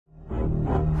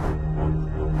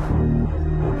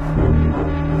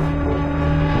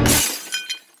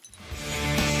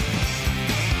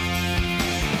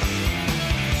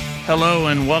Hello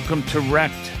and welcome to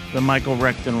Wrecked, the Michael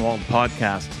Rechtenwald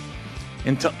podcast.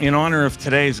 In honor of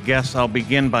today's guest, I'll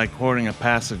begin by quoting a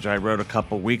passage I wrote a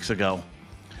couple weeks ago.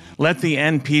 Let the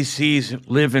NPCs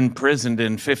live imprisoned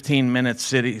in 15-minute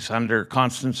cities under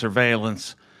constant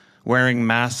surveillance, wearing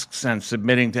masks and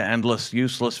submitting to endless,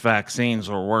 useless vaccines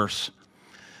or worse.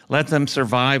 Let them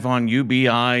survive on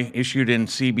UBI issued in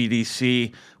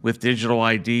CBDC with digital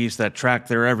IDs that track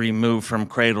their every move from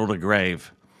cradle to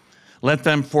grave. Let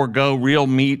them forego real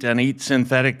meat and eat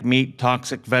synthetic meat,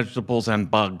 toxic vegetables,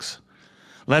 and bugs.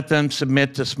 Let them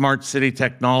submit to smart city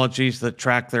technologies that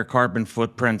track their carbon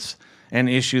footprints and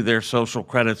issue their social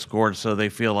credit scores so they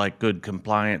feel like good,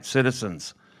 compliant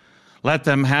citizens. Let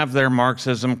them have their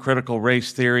Marxism, critical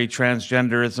race theory,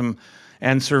 transgenderism,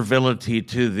 and servility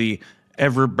to the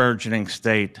ever-burgeoning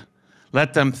state.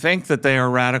 Let them think that they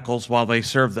are radicals while they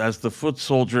serve as the foot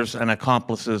soldiers and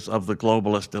accomplices of the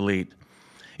globalist elite.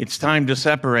 It's time to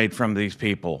separate from these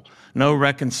people. No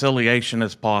reconciliation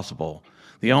is possible.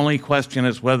 The only question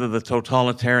is whether the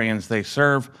totalitarians they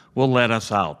serve will let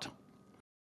us out.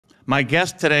 My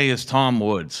guest today is Tom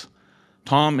Woods.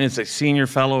 Tom is a senior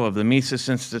fellow of the Mises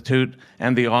Institute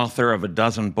and the author of a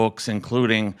dozen books,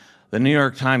 including the New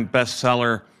York Times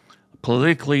bestseller, The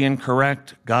Politically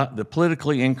Incorrect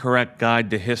Guide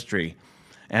to History,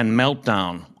 and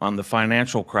Meltdown on the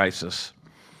Financial Crisis.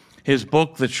 His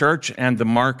book, The Church and the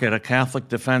Market, A Catholic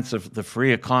Defense of the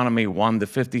Free Economy, won the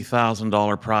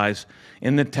 $50,000 prize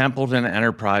in the Templeton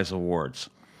Enterprise Awards.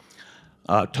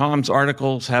 Tom's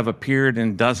articles have appeared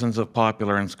in dozens of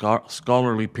popular and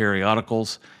scholarly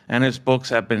periodicals, and his books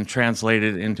have been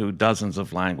translated into dozens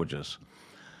of languages.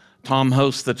 Tom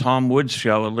hosts The Tom Woods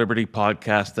Show, a Liberty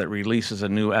podcast that releases a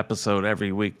new episode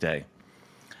every weekday.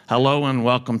 Hello and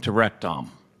welcome to Wreck,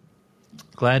 Tom.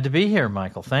 Glad to be here,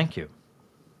 Michael. Thank you.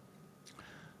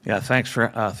 Yeah, thanks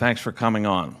for coming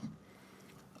on.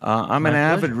 I'm an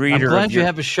avid reader. I'm glad you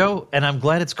have a show, and I'm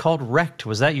glad it's called Wrecked.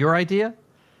 Was that your idea?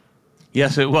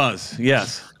 Yes, it was.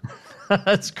 Yes.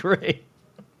 That's great.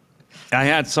 I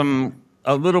had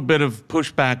a little bit of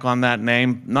pushback on that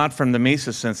name, not from the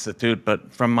Mises Institute,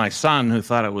 but from my son, who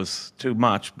thought it was too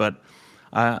much, but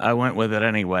I went with it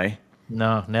anyway.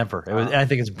 No, never. I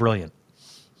think it's brilliant.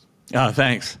 Oh,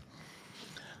 thanks.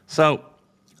 So,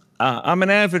 I'm an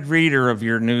avid reader of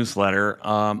your newsletter.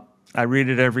 I read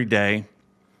it every day,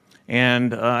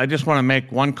 and I just want to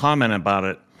make one comment about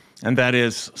it, and that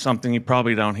is something you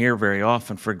probably don't hear very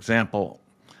often. For example,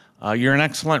 you're an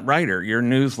excellent writer. Your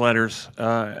newsletters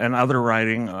and other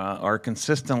writing are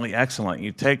consistently excellent.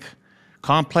 You take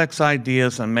complex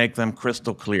ideas and make them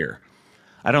crystal clear.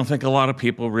 I don't think a lot of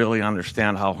people really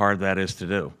understand how hard that is to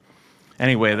do.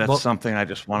 Anyway, that's something I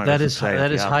just wanted to say.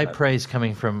 That is high praise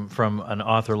coming from an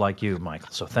author like you, Michael,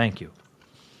 so thank you.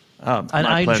 And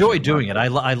I enjoy doing it. I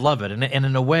love it. And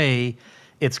in a way,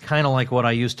 it's kind of like what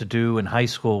I used to do in high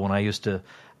school when I used to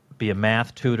be a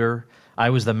math tutor.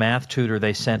 I was the math tutor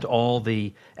they sent all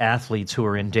the athletes who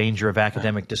were in danger of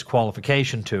academic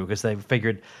disqualification to, because they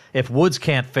figured if Woods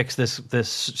can't fix this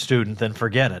student, then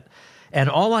forget it.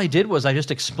 And all I did was I just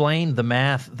explained the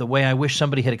math the way I wish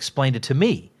somebody had explained it to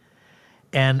me.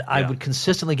 And I would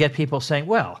consistently get people saying,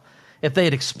 well, if they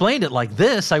had explained it like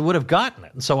this, I would have gotten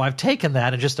it. And so I've taken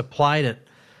that and just applied it,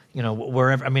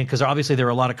 wherever. I mean, because obviously there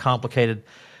are a lot of complicated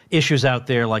issues out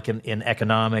there, like in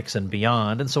economics and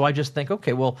beyond. And so I just think,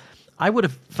 okay, well, I would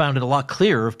have found it a lot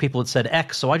clearer if people had said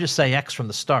X, so I just say X from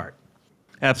the start.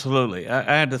 Absolutely. I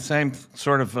had the same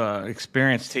sort of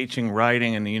experience teaching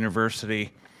writing in the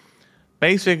university.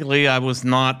 Basically, I was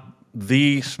not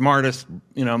the smartest,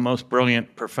 most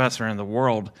brilliant professor in the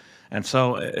world. And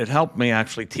so it helped me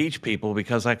actually teach people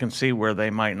because I can see where they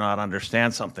might not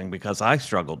understand something because I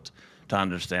struggled to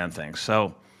understand things.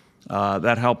 So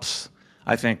that helps,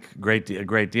 I think, a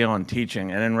great deal in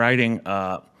teaching. And in writing,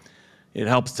 it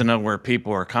helps to know where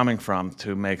people are coming from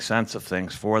to make sense of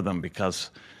things for them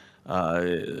because,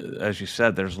 as you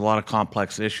said, there's a lot of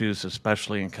complex issues,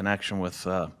 especially in connection with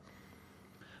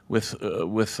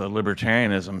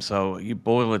libertarianism. So you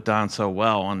boil it down so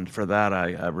well, and for that,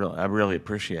 I really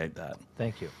appreciate that.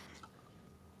 Thank you.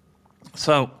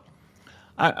 So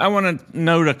I want to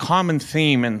note a common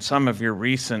theme in some of your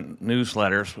recent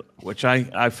newsletters, which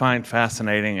I find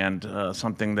fascinating and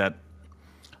something that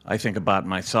I think about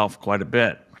myself quite a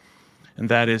bit, and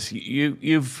that is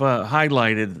you've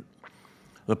highlighted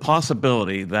the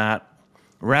possibility that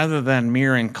rather than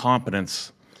mere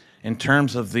incompetence in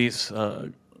terms of these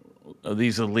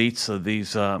elites, of these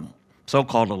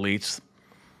so-called elites,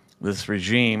 this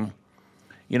regime,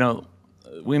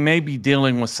 we may be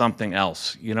dealing with something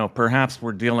else. Perhaps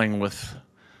we're dealing with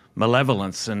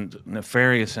malevolence and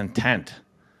nefarious intent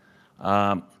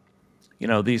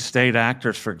These state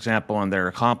actors, for example, and their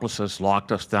accomplices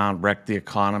locked us down, wrecked the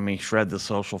economy, shred the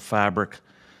social fabric,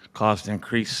 caused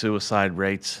increased suicide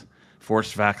rates,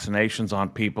 forced vaccinations on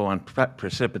people, and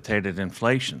precipitated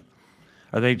inflation.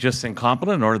 Are they just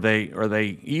incompetent, or are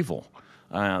they evil?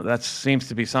 That seems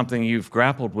to be something you've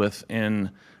grappled with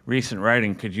in recent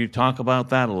writing. Could you talk about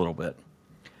that a little bit?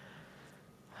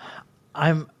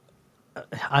 I'm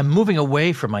moving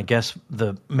away from, I guess,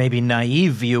 the maybe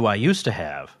naive view I used to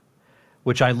have,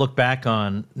 which I look back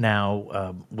on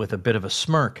now with a bit of a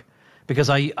smirk, because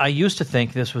I used to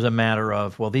think this was a matter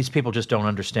of, well, these people just don't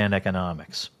understand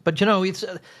economics. But, it can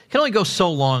only go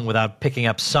so long without picking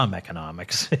up some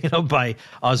economics, by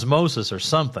osmosis or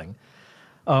something,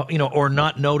 or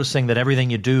not noticing that everything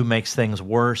you do makes things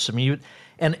worse. I mean,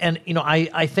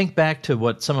 I think back to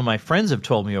what some of my friends have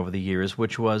told me over the years,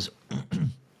 which was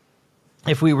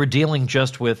if we were dealing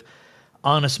just with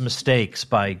honest mistakes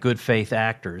by good faith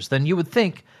actors, then you would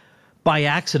think by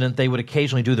accident they would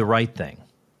occasionally do the right thing.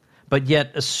 But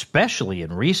yet, especially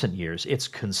in recent years, it's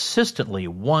consistently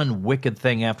one wicked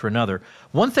thing after another,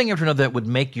 one thing after another that would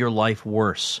make your life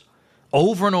worse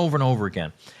over and over and over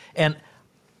again. And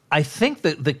I think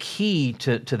that the key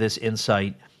to this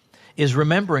insight is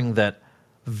remembering that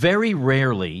very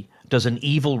rarely does an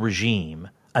evil regime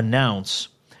announce,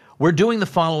 we're doing the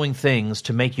following things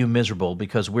to make you miserable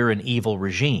because we're an evil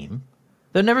regime.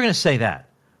 They're never going to say that.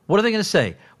 What are they going to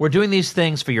say? We're doing these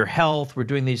things for your health. We're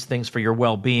doing these things for your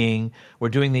well-being. We're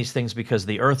doing these things because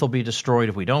the earth will be destroyed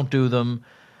if we don't do them.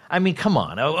 I mean, come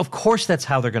on. Of course that's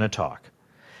how they're going to talk.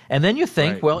 And then you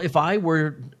think, right, well, if I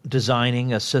were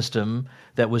designing a system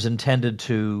that was intended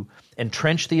to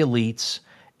entrench the elites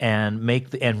and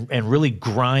and really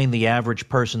grind the average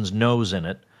person's nose in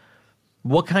it,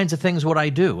 what kinds of things would I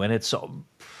do? And it's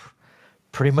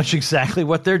pretty much exactly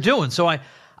what they're doing. So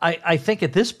I think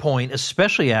at this point,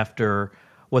 especially after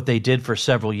what they did for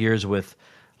several years with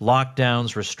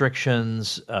lockdowns,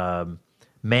 restrictions,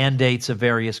 mandates of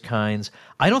various kinds,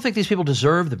 I don't think these people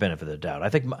deserve the benefit of the doubt. I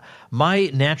think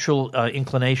my natural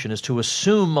inclination is to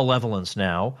assume malevolence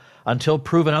now until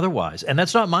proven otherwise. And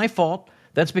that's not my fault.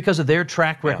 That's because of their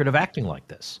track record of acting like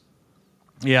this.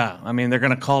 Yeah, I mean, they're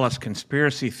going to call us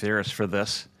conspiracy theorists for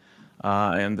this.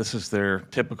 And this is their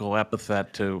typical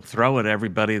epithet to throw at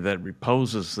everybody that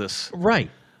reposes this. Right.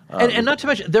 And not to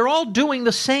mention, they're all doing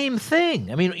the same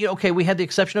thing. I mean, okay, we had the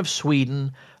exception of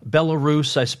Sweden,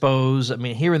 Belarus, I suppose. I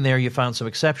mean, here and there you found some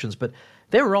exceptions, but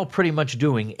they were all pretty much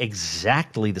doing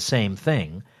exactly the same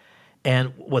thing.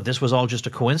 And what, this was all just a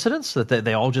coincidence, that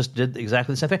they all just did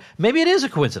exactly the same thing? Maybe it is a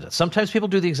coincidence. Sometimes people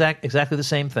do the exactly the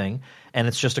same thing, and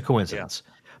it's just a coincidence.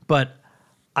 Yeah. But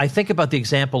I think about the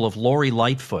example of Lori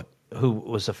Lightfoot, who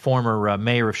was a former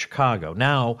mayor of Chicago.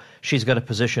 Now she's got a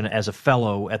position as a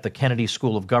fellow at the Kennedy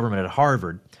School of Government at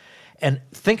Harvard. And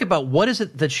think about what is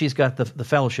it that she's got the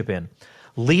fellowship in?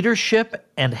 Leadership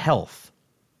and health.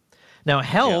 Now,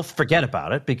 health, forget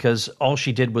about it, because all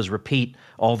she did was repeat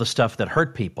all the stuff that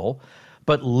hurt people.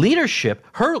 But leadership,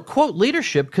 her, quote,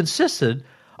 leadership consisted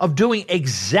of doing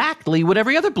exactly what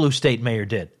every other blue state mayor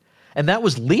did. And that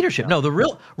was leadership. No, the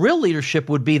real leadership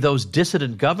would be those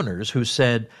dissident governors who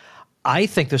said, I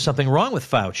think there's something wrong with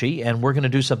Fauci, and we're going to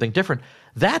do something different.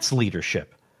 That's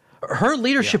leadership. Her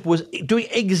leadership was doing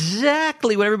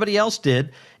exactly what everybody else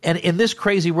did, and in this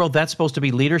crazy world, that's supposed to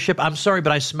be leadership? I'm sorry,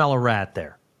 but I smell a rat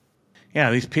there. Yeah,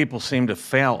 these people seem to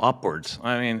fail upwards.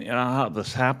 I mean, you know how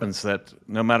this happens, that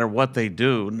no matter what they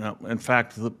do, in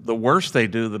fact, the worse they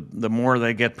do, the more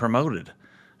they get promoted.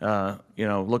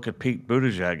 Look at Pete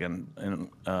Buttigieg and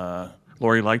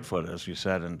Lori Lightfoot, as you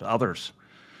said, and others.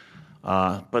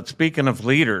 But speaking of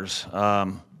leaders,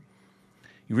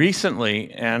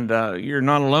 recently, and you're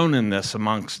not alone in this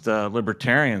amongst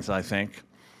libertarians, I think,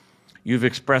 you've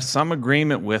expressed some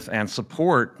agreement with and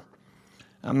support.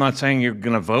 I'm not saying you're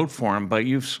going to vote for him, but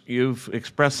you've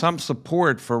expressed some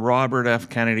support for Robert F.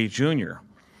 Kennedy Jr.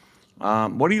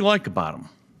 What do you like about him?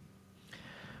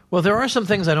 Well, there are some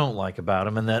things I don't like about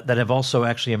him, and that have also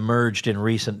actually emerged in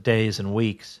recent days and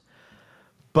weeks.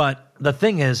 But the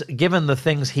thing is, given the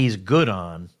things he's good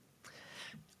on,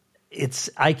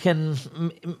 I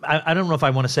don't know if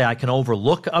I want to say I can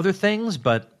overlook other things,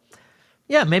 but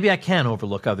yeah, maybe I can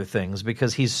overlook other things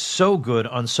because he's so good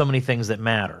on so many things that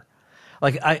matter.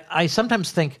 Like I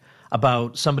sometimes think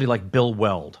about somebody like Bill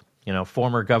Weld,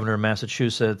 former governor of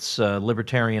Massachusetts,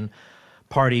 Libertarian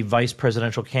Party vice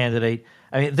presidential candidate.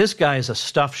 I mean, this guy is a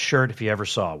stuffed shirt if you ever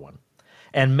saw one.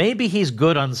 And maybe he's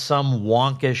good on some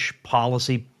wonkish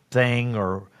policy thing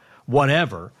or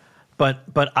whatever,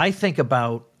 but I think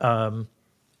about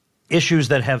issues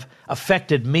that have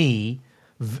affected me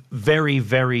very,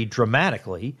 very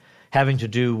dramatically, having to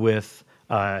do with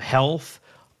health,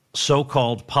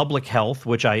 so-called public health,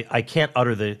 which I can't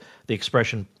utter the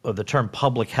expression of the term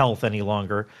public health any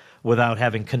longer without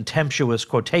having contemptuous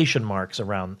quotation marks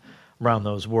around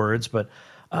those words. But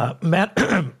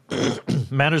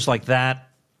matters like that,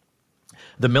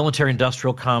 the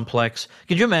military-industrial complex.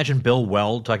 Could you imagine Bill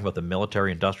Weld talking about the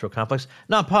military-industrial complex?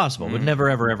 Not possible. It would never,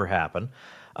 ever, ever happen.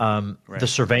 The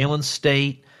surveillance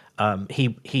state.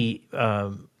 He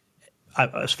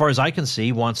as far as I can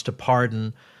see, wants to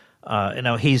pardon.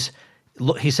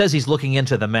 He says he's looking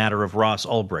into the matter of Ross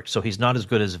Ulbricht, so he's not as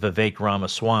good as Vivek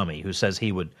Ramaswamy, who says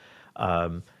he would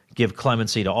give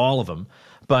clemency to all of them.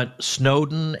 But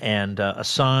Snowden and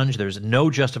Assange, there's no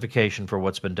justification for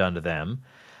what's been done to them.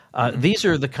 These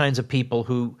are the kinds of people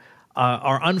who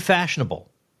are unfashionable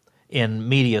in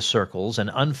media circles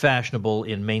and unfashionable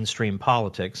in mainstream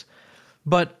politics,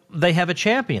 but they have a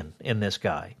champion in this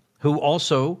guy who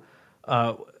also,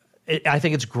 I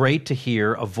think it's great to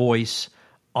hear a voice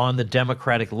on the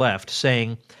Democratic left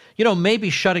saying, maybe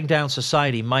shutting down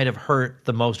society might have hurt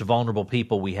the most vulnerable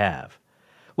people we have,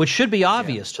 which should be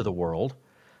obvious to the world,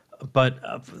 but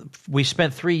we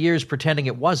spent 3 years pretending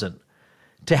it wasn't.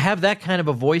 To have that kind of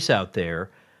a voice out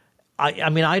there, I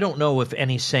mean, I don't know if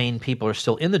any sane people are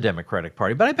still in the Democratic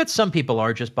Party, but I bet some people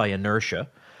are just by inertia.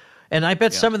 And I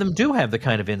bet some of them do have the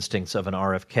kind of instincts of an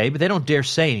RFK, but they don't dare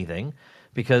say anything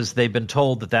because they've been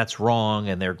told that that's wrong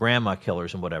and they're grandma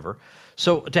killers and whatever.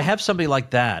 So to have somebody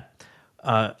like that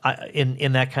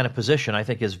in that kind of position, I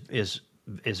think is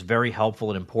very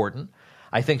helpful and important.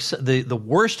 I think the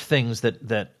worst things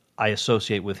that I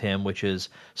associate with him, which is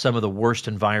some of the worst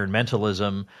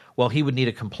environmentalism. Well, he would need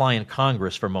a compliant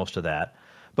Congress for most of that.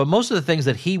 But most of the things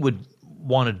that he would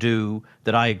want to do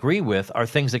that I agree with are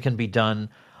things that can be done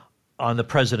on the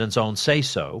president's own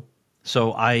say-so.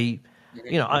 So I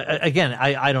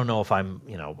don't know if I'm,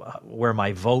 where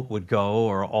my vote would go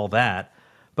or all that.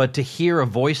 But to hear a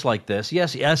voice like this,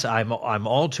 yes, I'm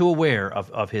all too aware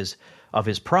of his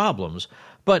problems.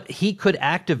 But he could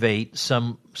activate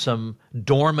some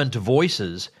dormant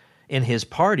voices in his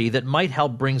party that might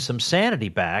help bring some sanity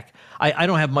back. I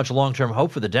don't have much long-term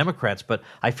hope for the Democrats, but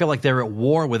I feel like they're at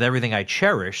war with everything I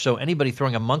cherish. So anybody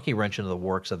throwing a monkey wrench into the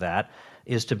works of that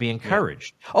is to be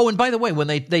encouraged. Yeah. Oh, and by the way, when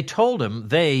they told him,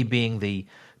 they being the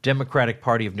Democratic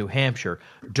Party of New Hampshire,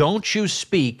 don't you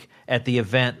speak at the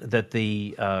event that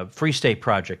the Free State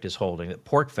Project is holding, at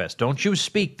PorkFest. Don't you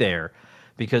speak there.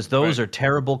 Because those are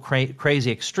terrible,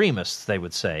 crazy extremists, they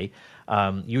would say.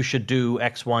 You should do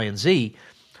X, Y, and Z.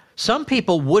 Some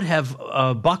people would have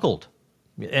buckled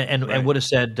and would have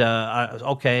said,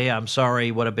 okay, I'm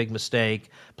sorry, what a big mistake.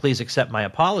 Please accept my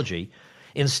apology.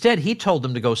 Instead, he told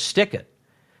them to go stick it.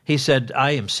 He said,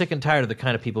 I am sick and tired of the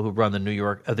kind of people who run the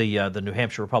New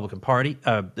Hampshire Republican Party,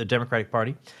 the Democratic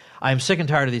Party. I am sick and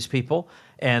tired of these people,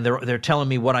 and they're telling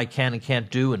me what I can and can't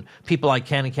do, and people I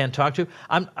can and can't talk to.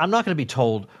 I'm not going to be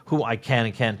told who I can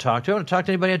and can't talk to. I want to talk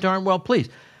to anybody I darn well please.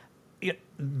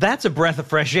 That's a breath of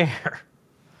fresh air.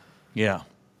 Yeah,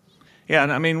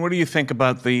 and I mean, what do you think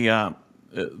about the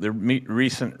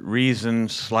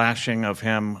recent slashing of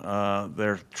him,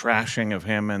 their trashing of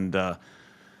him, and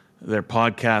their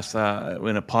podcast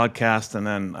in a podcast, and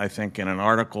then I think in an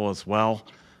article as well,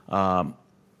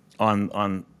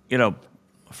 on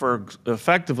for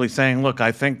effectively saying, look,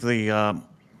 I think the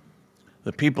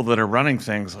people that are running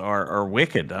things are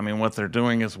wicked. I mean, what they're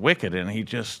doing is wicked, and he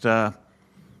just, and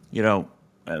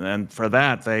for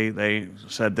that they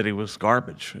said that he was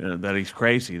garbage, that he's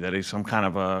crazy, that he's some kind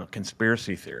of a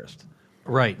conspiracy theorist.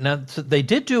 Right. Now, so they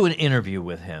did do an interview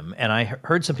with him, and I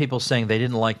heard some people saying they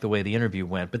didn't like the way the interview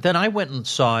went, but then I went and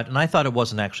saw it, and I thought it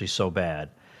wasn't actually so bad,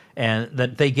 and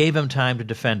that they gave him time to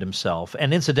defend himself.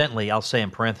 And incidentally, I'll say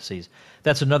in parentheses,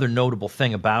 that's another notable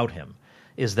thing about him,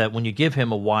 is that when you give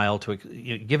him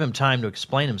you give him time to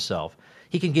explain himself,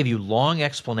 he can give you long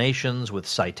explanations with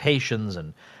citations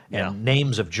and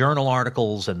names of journal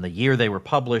articles and the year they were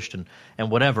published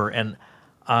and whatever. And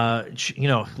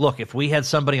look, if we had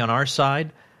somebody on our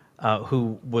side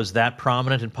who was that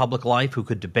prominent in public life, who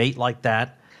could debate like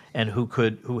that, and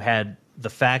who had the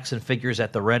facts and figures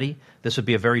at the ready, this would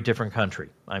be a very different country,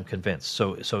 I'm convinced.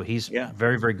 So he's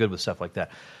very, very good with stuff like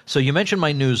that. So you mentioned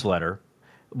my newsletter.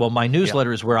 Well, my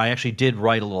newsletter is where I actually did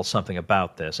write a little something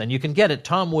about this. And you can get it,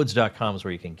 tomwoods.com is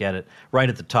where you can get it, right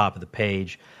at the top of the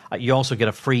page. You also get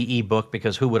a free ebook,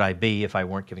 because who would I be if I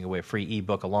weren't giving away a free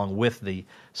ebook along with the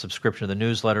subscription to the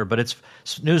newsletter? But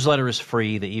newsletter is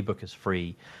free, the ebook is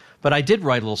free. But I did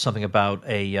write a little something about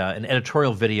an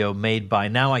editorial video made by,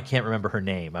 now I can't remember her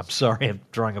name. I'm sorry, I'm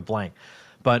drawing a blank.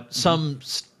 But some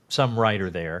writer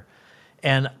there.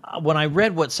 And when I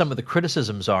read what some of the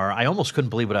criticisms are, I almost couldn't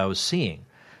believe what I was seeing.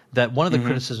 That one of the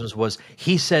criticisms was,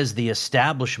 he says the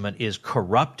establishment is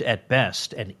corrupt at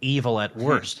best and evil at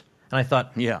worst. And I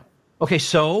thought, okay,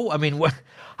 so, I mean,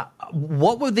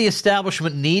 what would the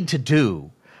establishment need to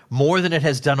do more than it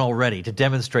has done already to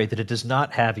demonstrate that it does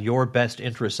not have your best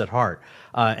interests at heart,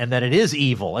 and that it is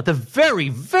evil, at the very,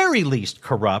 very least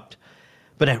corrupt,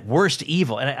 but at worst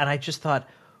evil? And I just thought,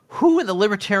 who in the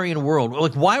libertarian world,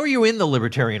 like, why were you in the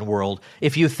libertarian world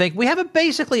if you think we have a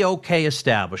basically okay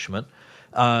establishment,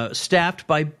 staffed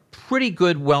by pretty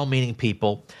good, well-meaning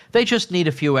people? They just need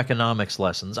a few economics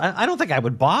lessons. I don't think I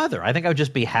would bother. I think I would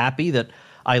just be happy that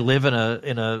I live in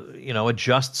a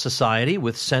just society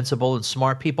with sensible and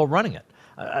smart people running it.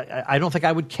 I don't think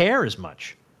I would care as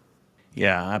much.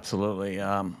 Yeah, absolutely.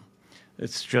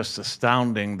 It's just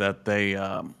astounding that they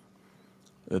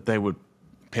would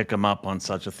pick him up on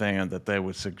such a thing, and that they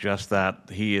would suggest that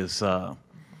he is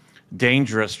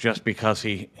dangerous just because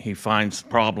he finds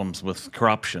problems with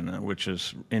corruption, which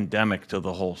is endemic to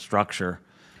the whole structure.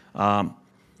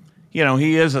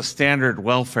 He is a standard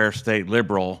welfare state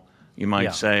liberal, you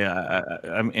might say,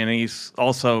 and he's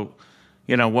also,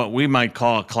 what we might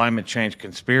call a climate change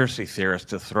conspiracy theorist,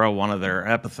 to throw one of their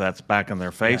epithets back in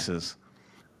their faces.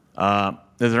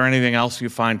 Is there anything else you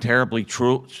find truly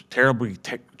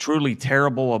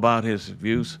terrible about his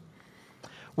views?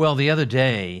 Well, the other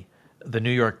day, the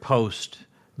New York Post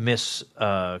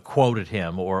misquoted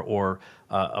him or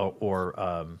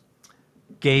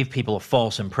gave people a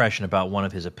false impression about one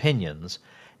of his opinions,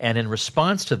 and in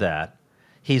response to that,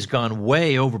 he's gone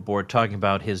way overboard talking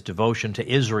about his devotion to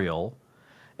Israel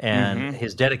and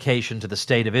his dedication to the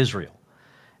state of Israel.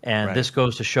 And this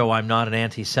goes to show I'm not an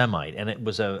anti-Semite. And it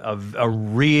was a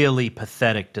really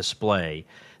pathetic display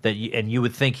and you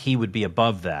would think he would be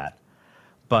above that.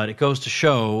 But it goes to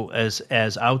show, as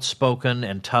outspoken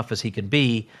and tough as he can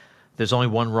be, there's only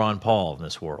one Ron Paul in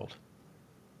this world.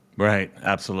 Right,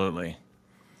 absolutely.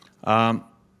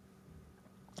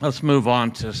 Let's move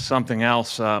on to something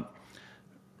else.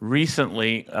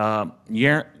 Recently,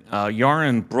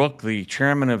 Yaron Brook, the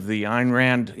chairman of the Ayn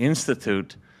Rand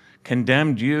Institute,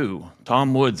 condemned you,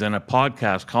 Tom Woods, in a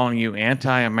podcast, calling you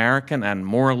anti-American and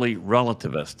morally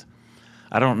relativist.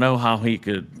 I don't know how he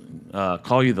could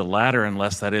call you the latter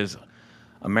unless that is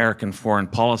American foreign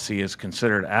policy is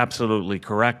considered absolutely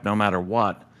correct no matter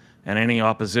what, and any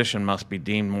opposition must be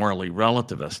deemed morally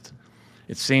relativist.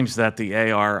 It seems that the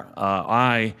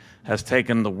ARI has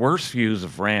taken the worst views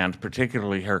of Rand,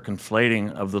 particularly her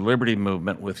conflating of the liberty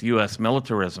movement with U.S.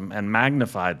 militarism, and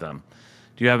magnified them.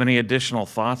 Do you have any additional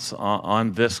thoughts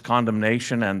on this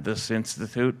condemnation and this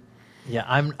institute? Yeah,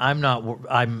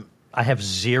 I have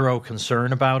zero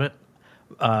concern about it.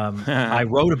 I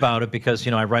wrote about it because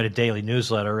I write a daily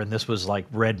newsletter, and this was like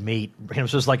red meat.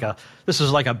 This was like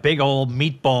a big old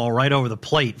meatball right over the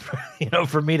plate,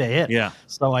 for me to hit. Yeah.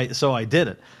 So I did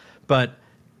it, but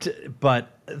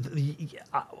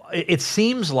it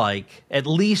seems like, at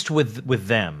least with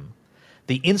them,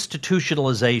 the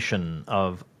institutionalization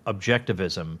of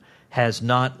objectivism has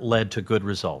not led to good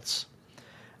results,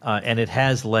 and it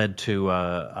has led to.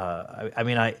 I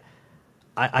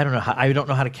don't know. I don't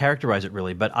know how to characterize it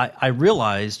really, but I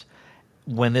realized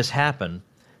when this happened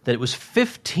that it was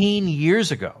 15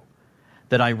 years ago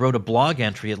that I wrote a blog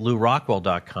entry at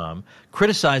LouRockwell.com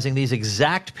criticizing these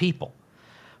exact people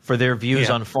for their views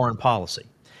on foreign policy,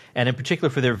 and in particular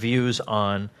for their views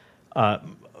on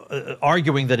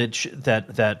arguing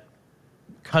that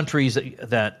countries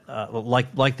that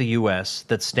like the U.S.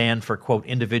 that stand for, quote,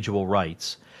 individual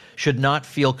rights should not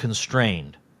feel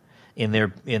constrained in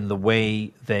the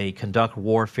way they conduct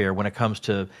warfare when it comes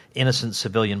to innocent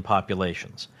civilian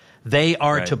populations. They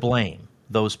are to blame,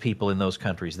 those people in those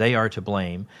countries. They are to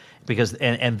blame because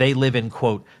and they live in,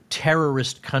 quote,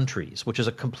 terrorist countries, which is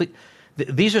a complete.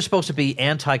 These are supposed to be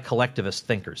anti-collectivist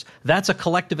thinkers. That's a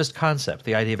collectivist concept,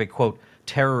 the idea of a, quote,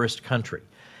 terrorist country.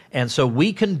 And so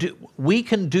we can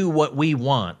do what we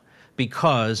want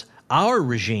because our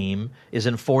regime is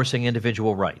enforcing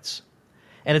individual rights.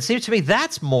 And it seems to me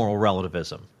that's moral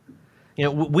relativism.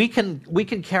 We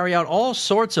can carry out all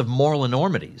sorts of moral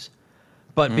enormities,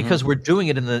 but because we're doing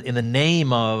it in the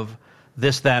name of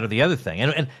this, that, or the other thing,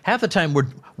 and half the time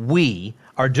we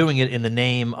are doing it in the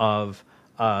name of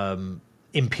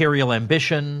imperial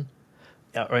ambition,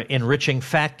 enriching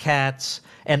fat cats,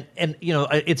 and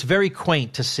it's very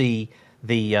quaint to see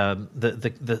the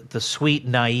sweet,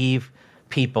 naive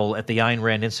people at the Ayn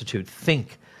Rand Institute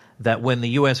think that when the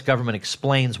U.S. government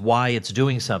explains why it's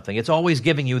doing something, it's always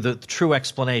giving you the true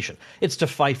explanation. It's to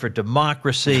fight for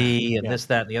democracy and this,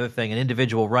 that, and the other thing, and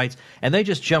individual rights, and they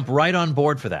just jump right on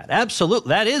board for that. Absolutely,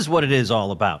 that is what it is all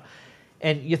about.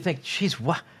 And you think, geez,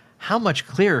 how much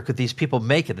clearer could these people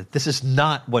make it that this is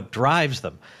not what drives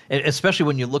them, especially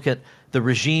when you look at the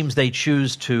regimes they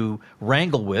choose to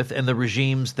wrangle with and the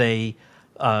regimes they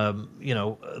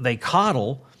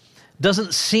coddle.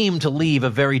 Doesn't seem to leave a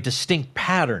very distinct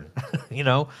pattern,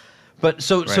 But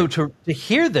so to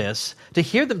hear this, to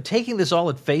hear them taking this all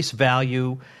at face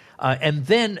value, and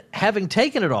then having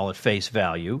taken it all at face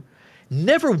value,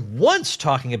 never once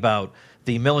talking about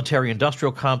the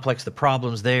military-industrial complex, the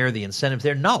problems there, the incentives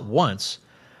there, not once,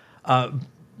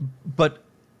 but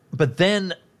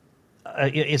then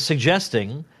is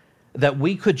suggesting that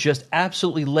we could just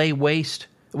absolutely lay waste.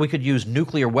 We could use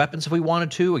nuclear weapons if we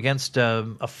wanted to against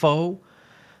a foe.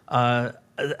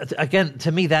 Again,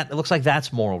 to me, it looks like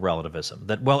that's moral relativism.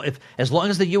 That, well, as long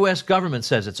as the U.S. government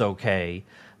says it's okay,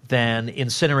 then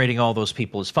incinerating all those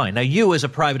people is fine. Now, you as a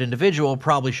private individual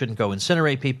probably shouldn't go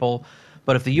incinerate people,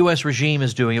 but if the U.S. regime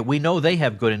is doing it, we know they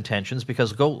have good intentions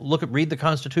because read the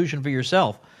Constitution for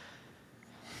yourself.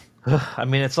 I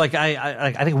mean, it's like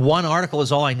I think one article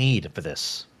is all I need for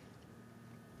this.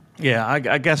 Yeah,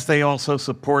 I guess they also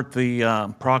support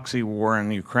the proxy war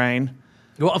in Ukraine.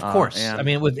 Well, of course. I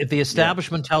mean, if the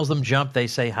establishment tells them jump, they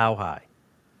say how high.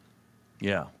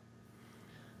 Yeah.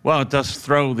 Well, it does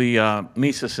throw the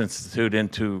Mises Institute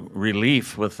into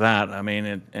relief with that. I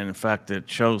mean, in fact, it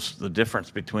shows the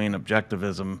difference between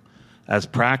objectivism as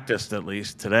practiced, at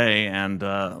least today, and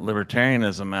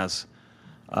libertarianism as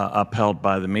upheld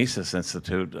by the Mises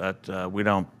Institute. That we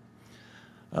don't.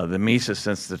 The Mises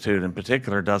Institute, in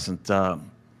particular, doesn't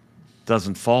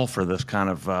fall for this kind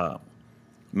of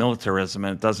militarism,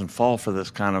 and it doesn't fall for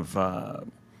this kind of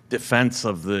defense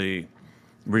of the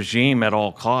regime at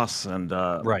all costs, and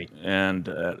and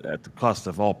at the cost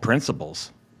of all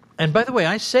principles. And by the way,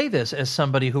 I say this as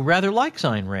somebody who rather likes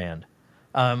Ayn Rand.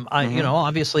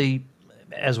 Obviously,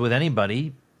 as with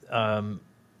anybody, I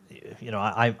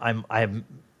have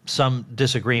some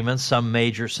disagreements, some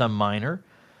major, some minor.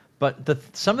 But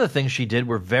some of the things she did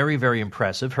were very, very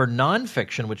impressive. Her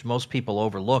nonfiction, which most people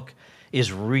overlook,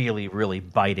 is really, really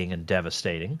biting and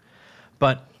devastating.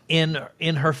 But in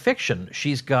her fiction,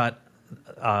 she's got,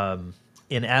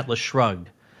 in Atlas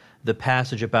Shrugged, the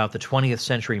passage about the 20th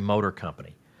Century Motor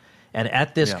Company. And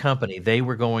at this company, they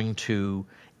were going to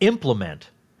implement,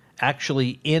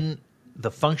 actually in the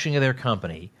functioning of their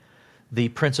company, the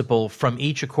principle from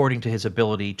each according to his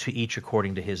ability to each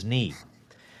according to his need.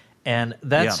 And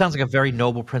that sounds like a very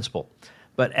noble principle.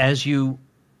 But as you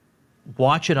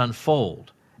watch it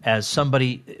unfold, as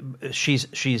somebody,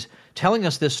 she's telling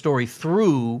us this story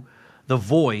through the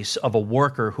voice of a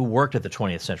worker who worked at the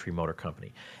 20th Century Motor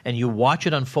Company. And you watch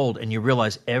it unfold and you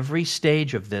realize every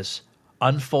stage of this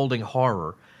unfolding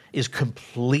horror is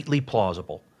completely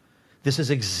plausible. This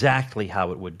is exactly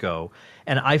how it would go.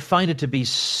 And I find it to be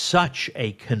such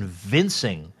a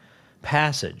convincing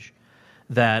passage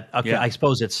that, I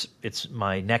suppose it's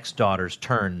my next daughter's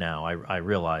turn now, I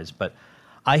realize, but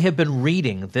I have been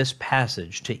reading this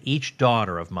passage to each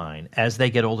daughter of mine as they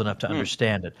get old enough to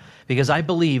understand it, because I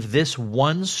believe this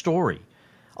one story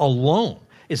alone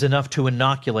is enough to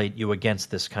inoculate you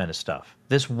against this kind of stuff.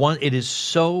 It is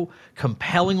so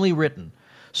compellingly written.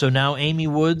 So now, Amy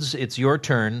Woods, it's your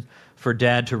turn for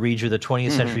Dad to read you the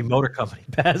 20th Century Motor Company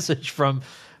passage from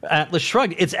Atlas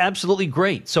Shrugged. It's absolutely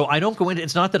great. So I don't go into.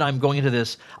 It's not that I'm going into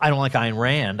this. I don't like Ayn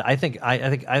Rand. I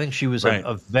think she was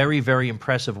a very, very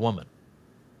impressive woman.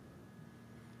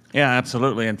 Yeah,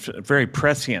 absolutely, and very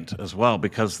prescient as well,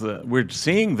 because we're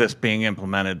seeing this being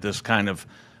implemented. This kind of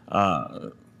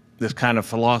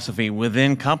philosophy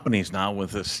within companies now,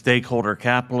 with the stakeholder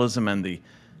capitalism and the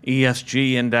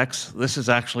ESG index. This is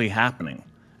actually happening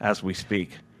as we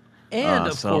speak. And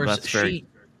of course, she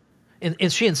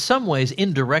in some ways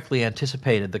indirectly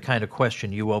anticipated the kind of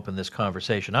question you opened this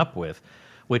conversation up with,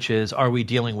 which is, are we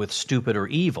dealing with stupid or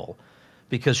evil?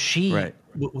 Because she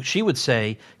would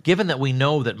say, given that we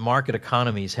know that market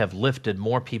economies have lifted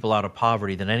more people out of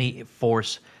poverty than any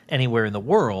force anywhere in the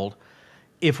world,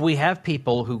 if we have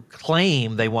people who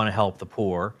claim they want to help the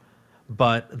poor,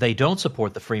 but they don't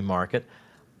support the free market,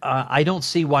 I don't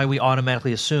see why we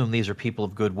automatically assume these are people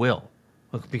of goodwill.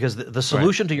 Because the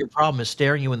solution to your problem is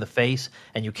staring you in the face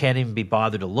and you can't even be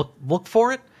bothered to look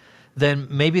for it, then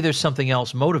maybe there's something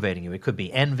else motivating you. It could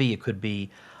be envy. It could be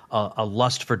a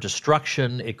lust for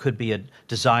destruction. It could be a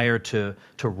desire to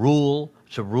rule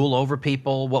over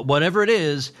people. Whatever it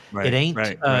is, it ain't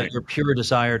your pure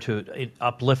desire to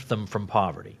uplift them from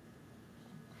poverty.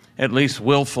 at least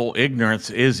willful ignorance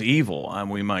is evil. And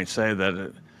we might say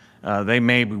that they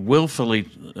may willfully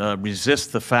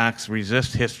resist the facts,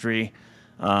 resist history,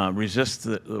 resist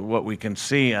what we can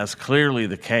see as clearly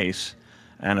the case,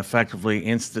 and effectively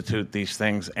institute these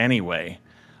things anyway,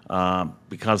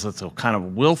 because it's a kind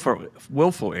of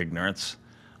willful ignorance,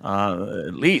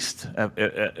 at least at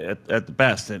the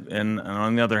best. And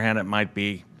on the other hand, it might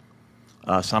be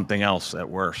something else at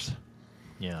worst.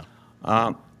 Yeah.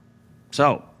 Now,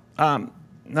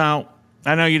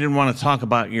 I know you didn't want to talk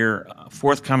about your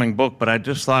forthcoming book, but I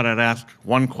just thought I'd ask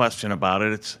one question about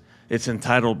it. It's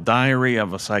entitled "Diary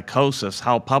of a Psychosis: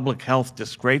 How Public Health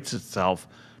Disgraced Itself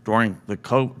During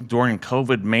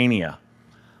COVID Mania."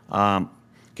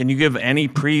 Can you give any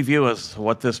preview as to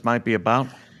what this might be about?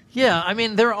 Yeah, I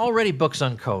mean, there are already books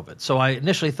on COVID, so I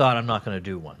initially thought I'm not going to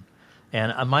do one.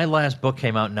 And my last book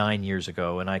came out 9 years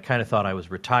ago, and I kind of thought I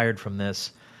was retired from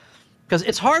this. Because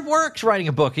it's hard work writing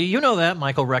a book. You know that,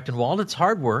 Michael Rechtenwald. It's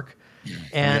hard work.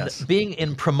 And yes. Being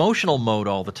in promotional mode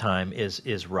all the time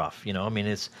is rough. You know, I mean,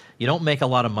 you don't make a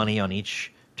lot of money on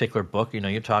each particular book. You know,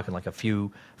 you're talking like a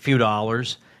few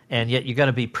dollars, and yet you got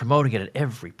to be promoting it at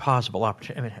every possible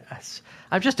opportunity. I mean,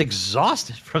 I'm just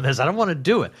exhausted from this. I don't want to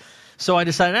do it. So I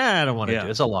decided, I don't want to do it.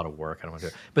 It's a lot of work. I don't want to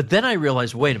do it. But then I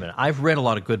realized, wait a minute, I've read a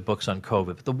lot of good books on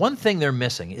COVID, but the one thing they're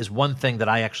missing is one thing that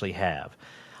I actually have.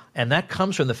 And that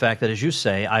comes from the fact that, as you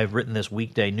say, I've written this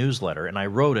weekday newsletter, and I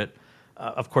wrote it.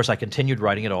 Of course, I continued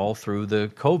writing it all through the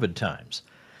COVID times.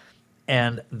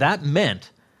 And that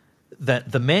meant that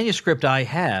the manuscript I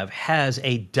have has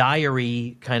a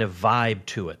diary kind of vibe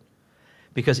to it.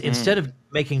 Because instead of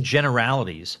making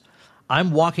generalities,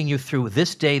 I'm walking you through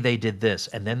this day they did this,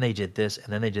 and then they did this,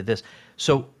 and then they did this.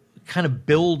 So kind of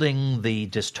building the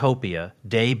dystopia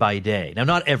day by day. Now,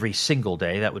 not every single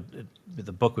day.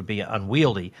 The book would be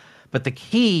unwieldy, but the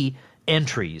key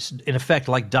entries, in effect,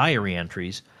 like diary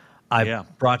entries,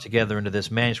 I've brought together into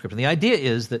this manuscript. And the idea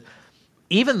is that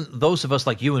even those of us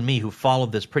like you and me who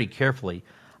followed this pretty carefully,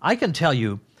 I can tell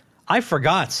you, I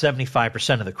forgot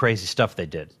 75% of the crazy stuff they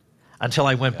did until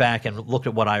I went back and looked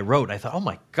at what I wrote. I thought, oh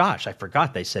my gosh, I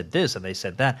forgot they said this and they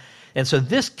said that. And so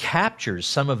this captures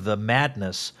some of the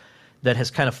madness that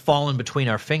has kind of fallen between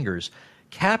our fingers,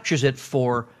 captures it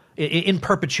in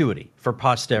perpetuity for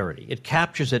posterity. It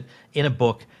captures it in a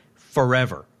book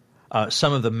forever,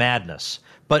 some of the madness.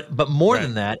 But more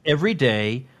than that, every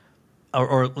day,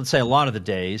 or let's say a lot of the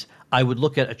days, I would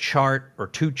look at a chart or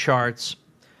two charts,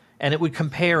 and it would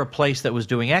compare a place that was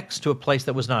doing X to a place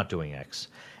that was not doing X.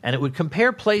 And it would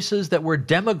compare places that were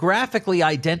demographically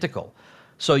identical.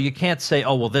 So you can't say,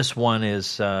 oh, well, this one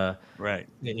is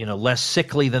less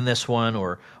sickly than this one,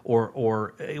 or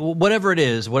whatever it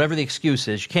is, whatever the excuse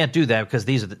is. You can't do that because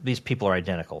these people are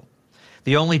identical.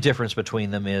 The only difference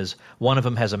between them is one of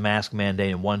them has a mask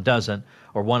mandate and one doesn't,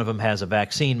 or one of them has a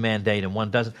vaccine mandate and one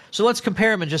doesn't. So let's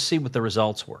compare them and just see what the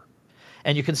results were.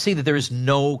 And you can see that there is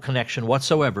no connection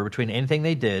whatsoever between anything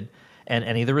they did and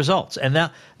any of the results. And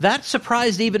that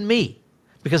surprised even me,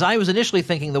 because I was initially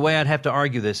thinking the way I'd have to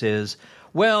argue this is,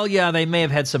 well, yeah, they may have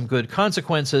had some good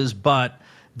consequences, but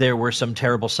there were some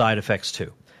terrible side effects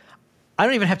too. I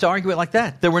don't even have to argue it like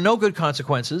that. There were no good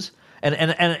consequences,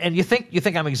 and you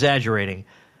think I'm exaggerating.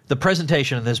 The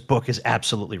presentation of this book is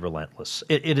absolutely relentless.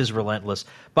 It is relentless.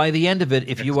 By the end of it,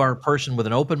 if you are a person with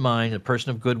an open mind, a person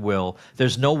of goodwill,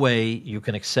 there's no way you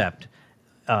can accept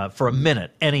for a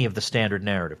minute any of the standard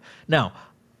narrative. Now,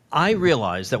 I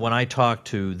realize that when I talk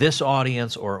to this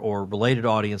audience or related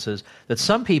audiences, that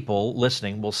some people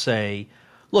listening will say,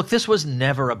 look, this was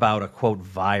never about a, quote,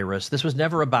 virus. This was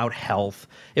never about health.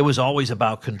 It was always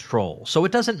about control. So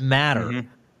it doesn't matter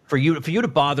for you to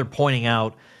bother pointing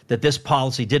out that this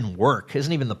policy didn't work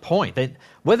isn't even the point.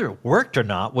 Whether it worked or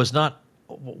not was not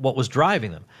what was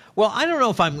driving them. Well, I don't know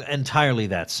if I'm entirely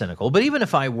that cynical, but even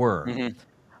if I were,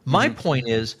 my point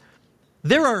is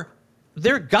there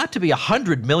got to be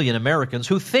 100 million Americans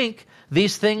who think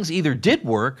these things either did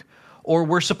work or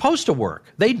were supposed to work.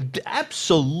 They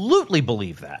absolutely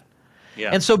believe that. Yeah.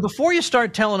 And so before you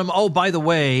start telling them, oh, by the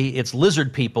way, it's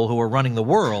lizard people who are running the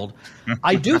world,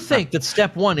 I do think that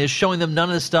step one is showing them none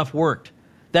of this stuff worked.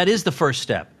 That is the first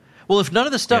step. Well, if none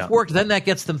of the stuff worked, then that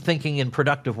gets them thinking in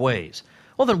productive ways.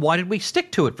 Well, then why did we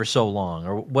stick to it for so long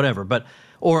or whatever? But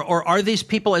or are these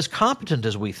people as competent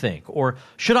as we think? Or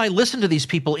should I listen to these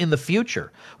people in the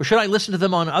future? Or should I listen to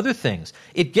them on other things?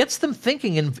 It gets them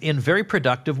thinking in very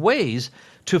productive ways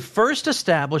to first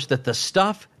establish that the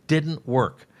stuff didn't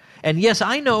work. And yes,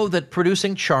 I know that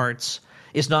producing charts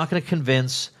is not going to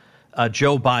convince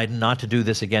Joe Biden not to do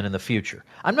this again in the future.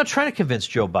 I'm not trying to convince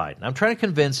Joe Biden. I'm trying to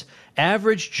convince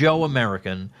average Joe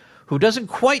American who doesn't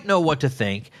quite know what to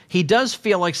think. He does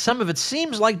feel like some of it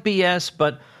seems like BS,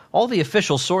 but all the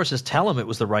official sources tell him it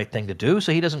was the right thing to do,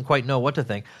 so he doesn't quite know what to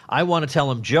think. I want to tell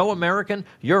him, Joe American,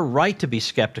 you're right to be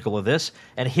skeptical of this,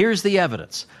 and here's the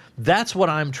evidence. That's what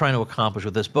I'm trying to accomplish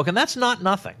with this book, and that's not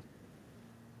nothing.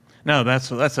 No,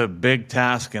 that's a big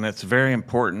task, and it's very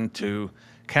important to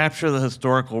capture the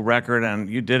historical record, and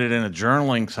you did it in a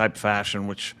journaling type fashion,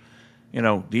 which,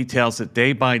 details it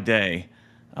day by day,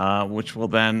 which will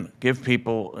then give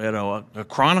people, a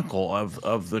chronicle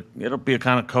it'll be a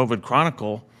kind of COVID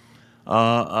chronicle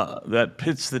that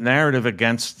pits the narrative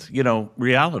against,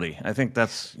 reality. I think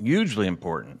that's hugely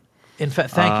important. In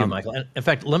fact, thank you, Michael. In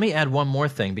fact, let me add one more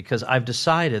thing, because I've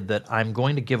decided that I'm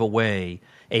going to give away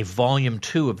a volume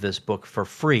 2 of this book for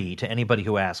free to anybody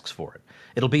who asks for it.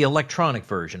 It'll be electronic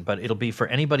version, but it'll be for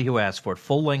anybody who asks for it,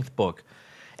 full-length book.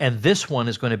 And this one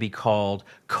is going to be called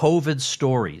COVID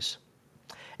Stories.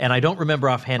 And I don't remember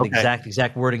offhand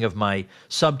exact wording of my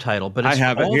subtitle, but it's I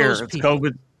have it all here. those It's people.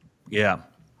 COVID. Yeah.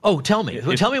 Oh, tell me.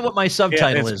 Tell me what my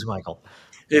subtitle is, Michael.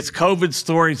 It's COVID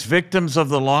Stories, Victims of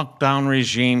the Lockdown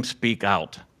Regime Speak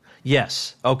Out.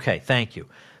 Yes. Okay, thank you.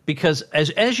 Because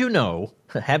as you know,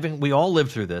 we all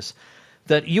lived through this,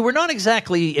 that you were not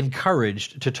exactly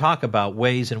encouraged to talk about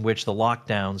ways in which the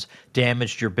lockdowns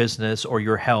damaged your business or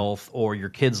your health or your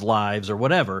kids' lives or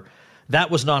whatever.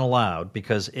 That was not allowed,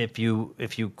 because if you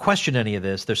question any of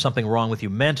this, there's something wrong with you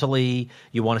mentally,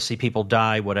 you want to see people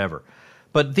die, whatever.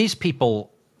 But these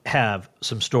people have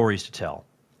some stories to tell.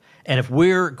 And if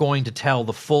we're going to tell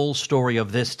the full story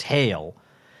of this tale,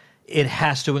 it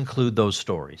has to include those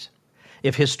stories.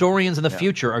 If historians in the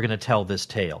future are going to tell this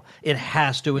tale, it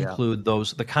has to include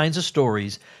the kinds of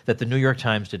stories that the New York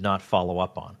Times did not follow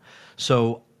up on.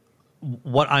 So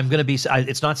what I'm going to be,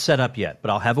 it's not set up yet,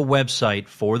 but I'll have a website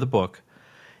for the book.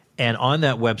 And on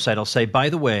that website, I'll say, by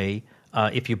the way,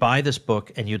 if you buy this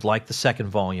book and you'd like the second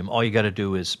volume, all you got to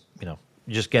do is,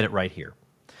 just get it right here.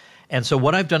 And so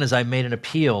what I've done is I've made an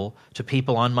appeal to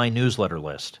people on my newsletter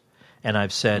list. And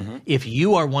I've said, if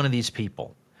you are one of these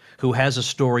people who has a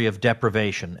story of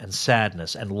deprivation and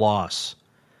sadness and loss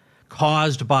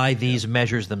caused by these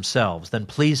measures themselves, then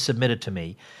please submit it to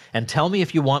me and tell me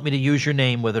if you want me to use your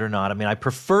name with it or not. I mean, I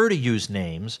prefer to use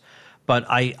names, but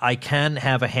I can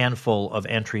have a handful of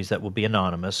entries that will be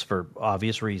anonymous for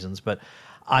obvious reasons, but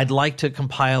I'd like to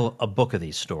compile a book of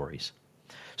these stories.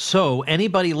 So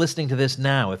anybody listening to this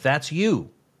now, if that's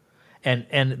you,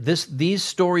 and these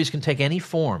stories can take any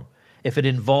form, if it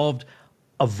involved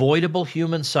avoidable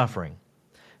human suffering,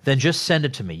 then just send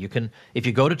it to me. You can, if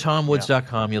you go to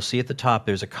tomwoods.com, you'll see at the top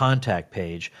there's a contact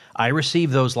page. I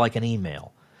receive those like an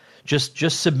email.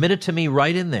 Just submit it to me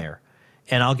right in there,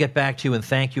 and I'll get back to you and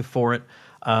thank you for it.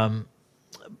 But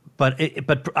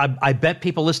I bet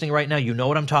people listening right now, you know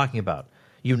what I'm talking about.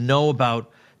 You know about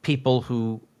people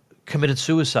who committed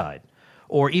suicide,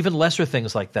 or even lesser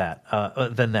things like that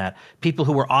than that. People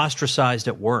who were ostracized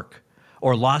at work,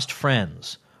 or lost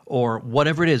friends, or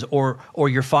whatever it is, or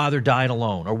your father died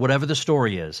alone, or whatever the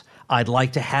story is. I'd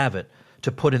like to have it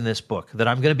to put in this book that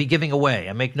I'm going to be giving away.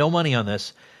 I make no money on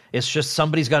this. It's just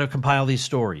somebody's got to compile these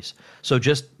stories. So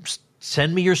just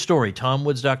send me your story,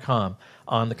 tomwoods.com,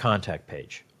 on the contact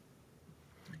page.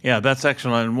 Yeah, that's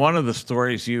excellent. And one of the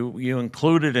stories you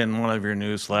included in one of your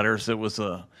newsletters, it was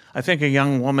I think a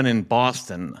young woman in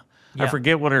Boston. Yeah. I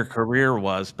forget what her career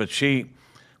was, but she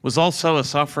was also a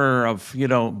sufferer of,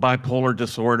 bipolar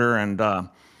disorder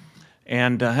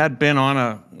and had been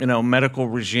on a, medical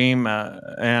regime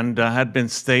and had been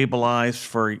stabilized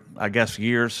for, I guess,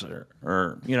 years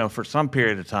or for some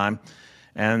period of time.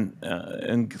 And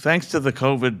thanks to the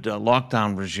COVID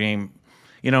lockdown regime,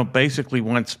 basically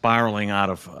went spiraling out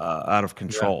of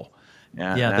control.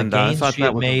 Yeah, the gains she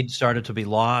had made started to be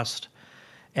lost.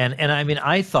 And I mean,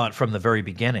 I thought from the very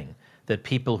beginning that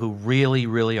people who really,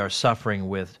 really are suffering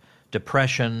with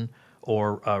depression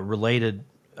or related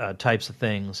types of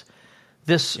things,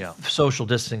 this social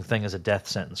distancing thing is a death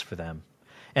sentence for them.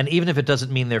 And even if it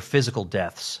doesn't mean they're physical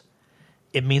deaths,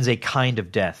 it means a kind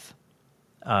of death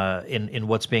in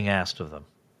what's being asked of them.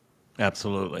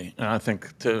 Absolutely. And I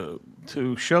think to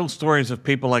show stories of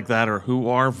people like that or who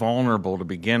are vulnerable to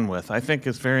begin with, I think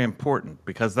is very important,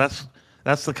 because that's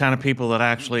the kind of people that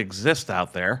actually exist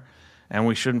out there, and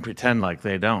we shouldn't pretend like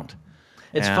they don't.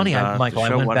 It's funny, Michael,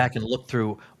 I went back and looked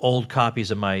through old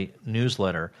copies of my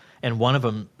newsletter, and one of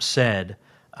them said,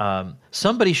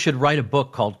 somebody should write a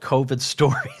book called COVID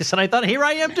Stories. And I thought, here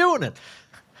I am doing it.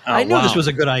 I knew this was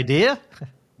a good idea.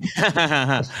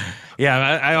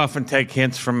 Yeah, I often take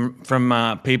hints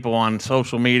from people on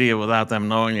social media without them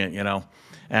knowing it,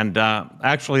 And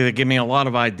actually, they give me a lot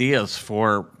of ideas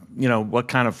for what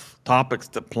kind of topics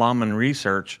to plumb and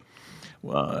research.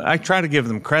 Well, I try to give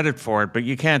them credit for it, but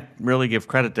you can't really give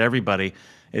credit to everybody.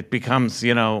 It becomes,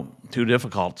 too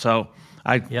difficult. So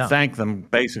I thank them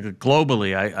basically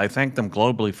globally. I thank them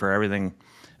globally for everything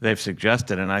they've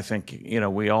suggested, and I think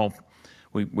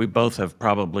we both have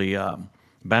probably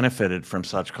benefited from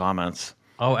such comments.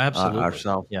 Oh, absolutely.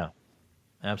 Ourselves. Yeah,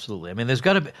 absolutely. I mean,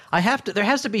 there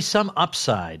has to be some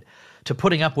upside to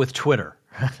putting up with Twitter.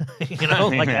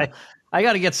 I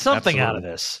got to get something out of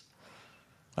this.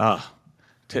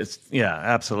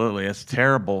 Absolutely. It's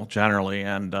terrible generally,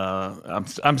 and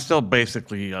I'm still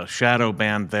basically shadow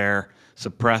banned there,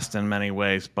 suppressed in many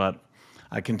ways, but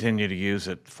I continue to use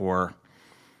it for,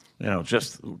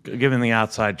 just giving the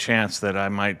outside chance that I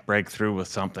might break through with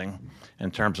something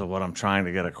in terms of what I'm trying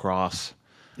to get across.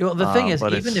 Well, the thing is,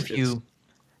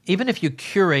 even if you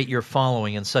curate your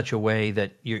following in such a way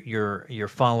that you're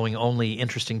following only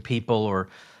interesting people or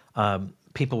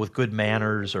people with good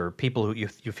manners or people who you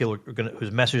feel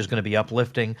whose message is going to be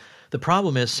uplifting, the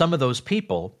problem is some of those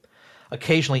people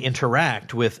occasionally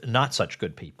interact with not such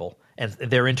good people, and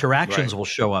their interactions will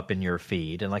show up in your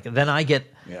feed, and then I get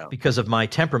because of my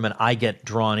temperament, I get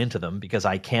drawn into them because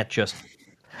I can't just.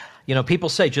 People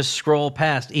say just scroll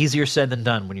past. Easier said than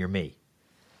done when you're me.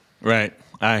 Right,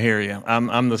 I hear you.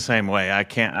 I'm the same way. I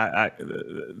can't.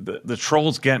 The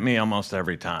trolls get me almost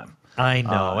every time. I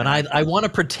know, and I want to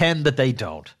pretend that they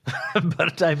don't,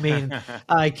 but I mean,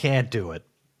 I can't do it.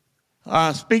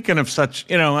 Speaking of such,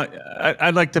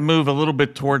 I'd like to move a little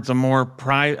bit towards a more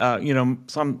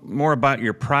some more about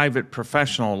your private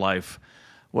professional life.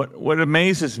 What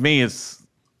amazes me is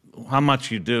how much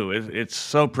you do. It's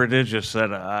so prodigious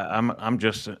that I'm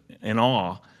just in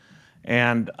awe.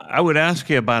 And I would ask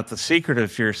you about the secret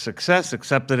of your success,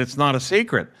 except that it's not a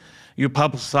secret. You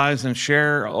publicize and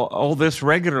share all this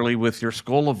regularly with your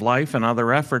School of Life and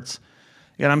other efforts.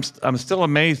 Yet I'm still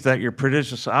amazed at your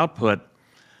prodigious output.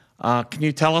 Can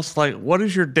you tell us, what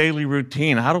is your daily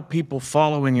routine? How do people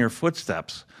follow in your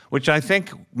footsteps? Which I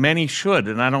think many should,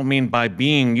 and I don't mean by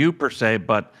being you per se,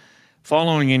 but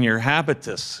following in your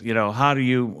habitus. How do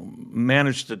you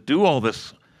manage to do all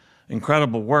this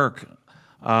incredible work,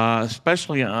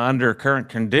 especially under current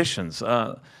conditions?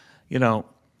 But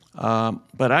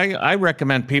I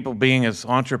recommend people being as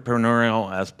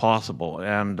entrepreneurial as possible,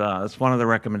 and it's one of the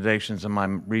recommendations in my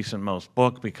recent most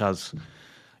book, because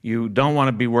you don't want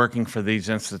to be working for these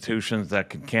institutions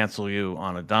that can cancel you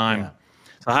on a dime. Yeah.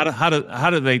 So how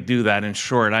do they do that? In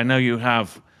short, I know you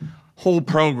have whole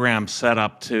programs set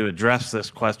up to address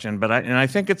this question, but I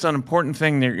think it's an important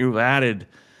thing that you've added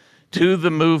to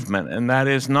the movement, and that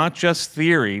is not just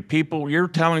theory. You're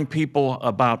telling people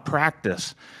about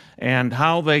practice and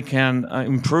how they can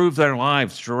improve their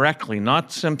lives directly,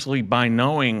 not simply by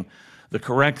knowing the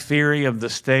correct theory of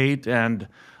the state and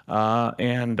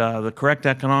the correct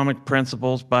economic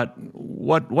principles, but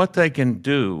what they can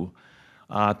do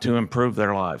to improve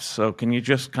their lives. So can you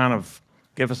just kind of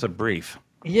give us a brief?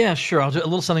 Yeah, sure. I'll do a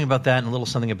little something about that and a little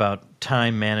something about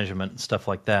time management and stuff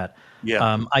like that.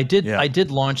 Yeah. I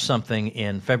did launch something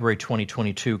in February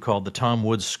 2022 called the Tom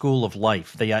Woods School of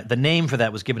Life. The name for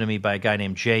that was given to me by a guy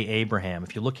named Jay Abraham.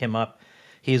 If you look him up,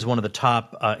 he is one of the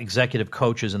top executive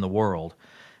coaches in the world.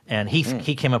 And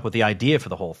he came up with the idea for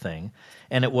the whole thing.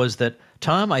 And it was that,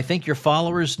 Tom, I think your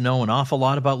followers know an awful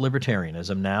lot about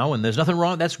libertarianism now, and there's nothing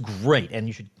wrong. That's great. And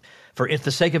you should, for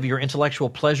the sake of your intellectual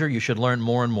pleasure, you should learn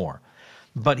more and more.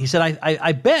 But he said,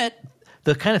 I bet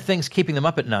the kind of things keeping them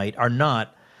up at night are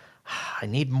not, I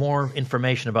need more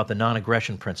information about the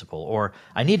non-aggression principle, or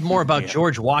I need more about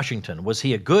George Washington. Was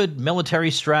he a good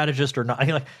military strategist or not?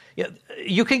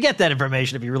 You can get that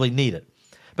information if you really need it.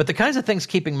 But the kinds of things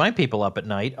keeping my people up at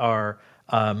night are,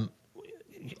 I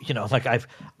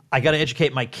got to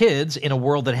educate my kids in a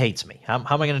world that hates me. How am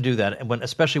I going to do that? And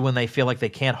especially when they feel like they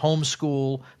can't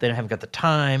homeschool, they haven't got the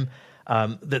time,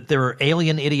 that there are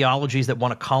alien ideologies that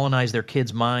want to colonize their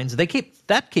kids' minds.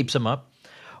 That keeps them up.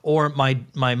 Or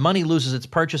my money loses its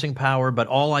purchasing power, but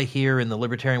all I hear in the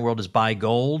libertarian world is buy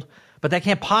gold. But that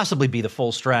can't possibly be the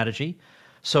full strategy.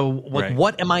 So what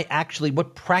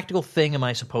practical thing am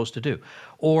I supposed to do?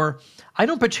 Or I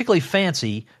don't particularly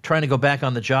fancy trying to go back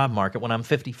on the job market when I'm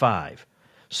 55.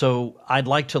 So I'd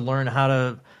like to learn how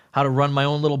to run my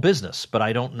own little business, but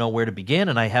I don't know where to begin,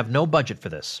 and I have no budget for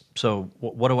this. So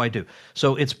what do I do?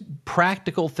 So it's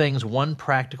practical things, one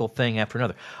practical thing after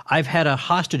another. I've had a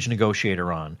hostage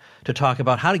negotiator on to talk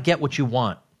about how to get what you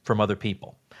want from other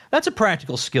people. That's a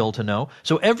practical skill to know.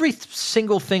 So every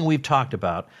single thing we've talked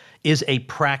about is a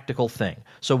practical thing.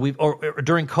 So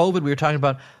during COVID, we were talking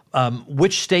about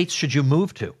which states should you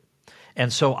move to?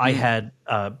 And so I had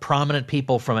prominent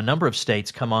people from a number of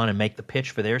states come on and make the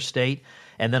pitch for their state.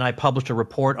 And then I published a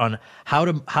report on how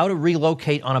to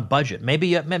relocate on a budget.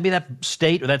 Maybe that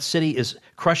state or that city is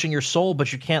crushing your soul,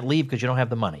 but you can't leave because you don't have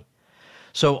the money.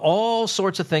 So all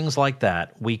sorts of things like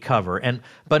that we cover.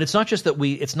 But it's not just that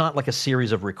it's not like a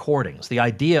series of recordings. The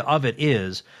idea of it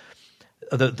is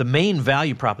the main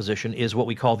value proposition is what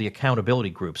we call the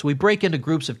accountability groups. We break into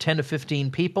groups of 10 to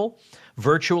 15 people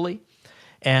virtually.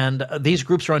 And these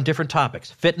groups are on different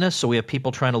topics. Fitness, so we have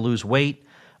people trying to lose weight.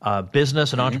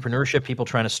 Business and entrepreneurship, people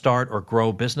trying to start or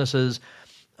grow businesses.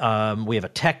 We have a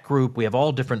tech group. We have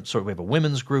all different we have a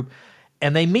women's group.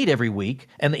 And they meet every week,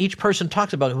 and each person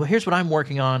talks about, well, here's what I'm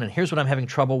working on, and here's what I'm having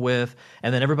trouble with,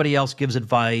 and then everybody else gives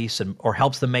advice or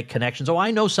helps them make connections. Oh, I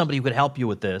know somebody who could help you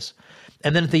with this.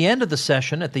 And then at the end of the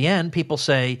session, people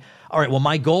say, all right, well,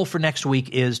 my goal for next week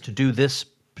is to do this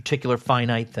particular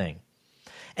finite thing.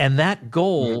 And that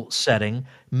goal setting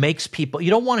makes people – you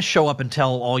don't want to show up and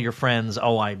tell all your friends,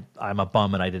 oh, I'm a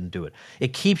bum and I didn't do it.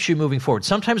 It keeps you moving forward.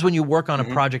 Sometimes when you work on a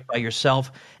project by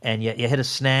yourself and you hit a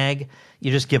snag,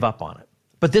 you just give up on it.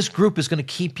 But this group is going to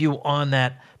keep you on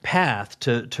that path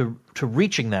to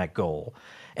reaching that goal.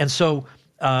 And so,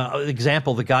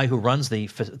 example, the guy who runs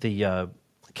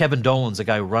Kevin Dolan's the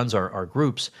guy who runs our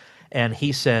groups, and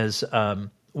he says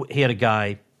he had a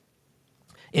guy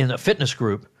in a fitness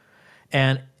group,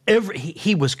 and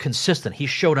he was consistent. He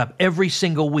showed up every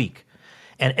single week,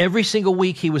 and every single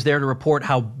week he was there to report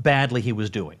how badly he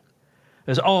was doing. It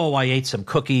was, oh, I ate some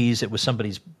cookies. It was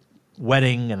somebody's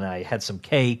wedding and I had some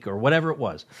cake or whatever it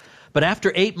was. But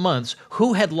after 8 months,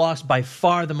 who had lost by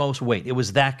far the most weight? It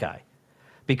was that guy,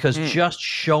 because just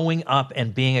showing up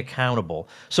and being accountable.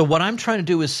 So what I'm trying to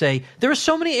do is say there are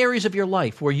so many areas of your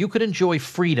life where you could enjoy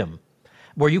freedom,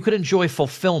 where you could enjoy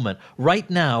fulfillment right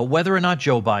now, whether or not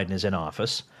Joe Biden is in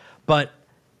office, but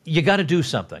you got to do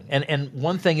something. And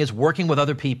one thing is working with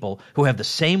other people who have the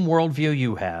same worldview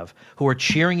you have, who are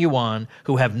cheering you on,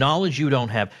 who have knowledge you don't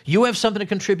have. You have something to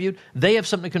contribute. They have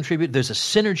something to contribute. There's a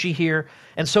synergy here.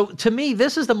 And so to me,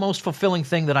 this is the most fulfilling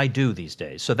thing that I do these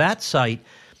days. So that site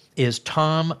is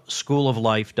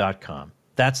tomschooloflife.com.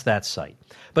 That's that site.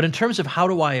 But in terms of how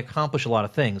do I accomplish a lot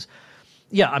of things,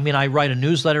 I write a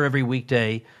newsletter every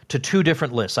weekday to 2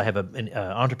 different lists. I have an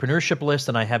entrepreneurship list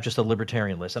and I have just a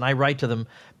libertarian list, and I write to them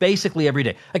basically every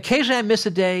day. Occasionally I miss a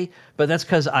day, but that's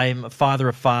because I'm a father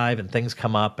of 5 and things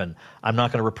come up, and I'm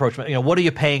not going to reproach what are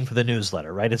you paying for the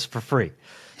newsletter, right? It's for free.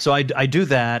 So I do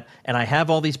that, and I have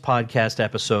all these podcast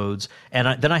episodes,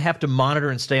 and then I have to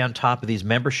monitor and stay on top of these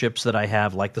memberships that I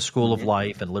have, like the School of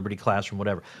Life and Liberty Classroom,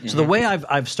 whatever. So the way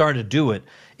I've started to do it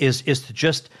is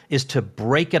to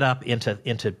break it up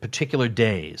into particular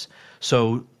days.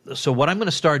 So what I'm going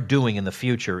to start doing in the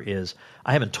future is,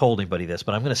 I haven't told anybody this,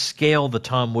 but I'm going to scale the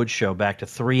Tom Woods Show back to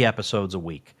 3 episodes a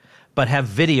week, but have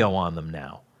video on them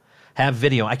now. Have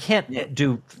video. I can't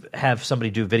have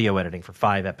somebody do video editing for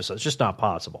 5 episodes. It's just not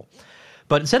possible.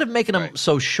 But instead of making them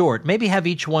so short, maybe have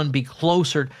each one be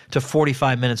closer to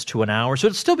 45 minutes to an hour. So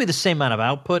it'd still be the same amount of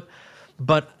output,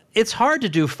 but it's hard to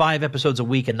do 5 episodes a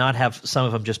week and not have some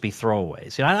of them just be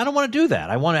throwaways. I don't want to do that.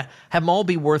 I want to have them all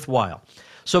be worthwhile.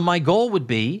 So my goal would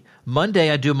be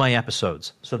Monday I do my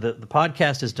episodes. So the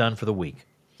podcast is done for the week.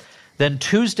 Then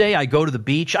Tuesday I go to the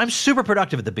beach. I'm super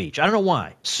productive at the beach. I don't know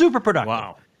why. Super productive.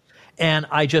 Wow. And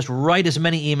I just write as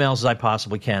many emails as I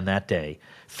possibly can that day,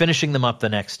 finishing them up the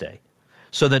next day.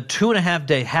 So that 2.5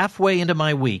 days, halfway into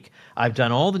my week, I've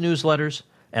done all the newsletters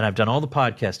and I've done all the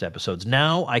podcast episodes.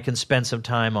 Now I can spend some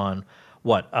time on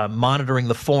monitoring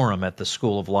the forum at the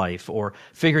School of Life, or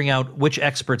figuring out which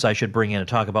experts I should bring in and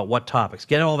talk about what topics.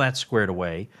 Get all that squared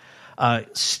away.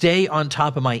 Stay on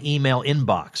top of my email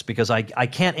inbox, because I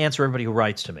can't answer everybody who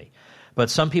writes to me.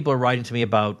 But some people are writing to me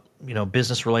about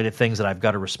business-related things that I've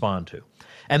got to respond to.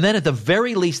 And then at the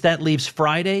very least, that leaves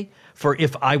Friday for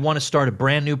if I want to start a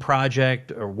brand new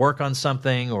project or work on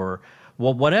something or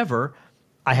whatever,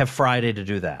 I have Friday to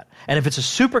do that. And if it's a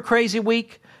super crazy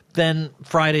week, then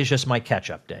Friday is just my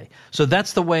catch-up day. So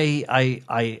that's the way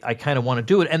I kind of want to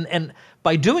do it. And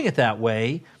by doing it that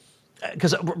way,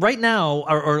 because right now,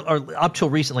 or up till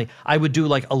recently, I would do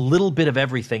like a little bit of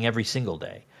everything every single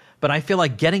day. But I feel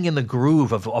like getting in the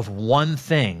groove of one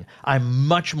thing, I'm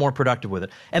much more productive with it.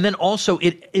 And then also,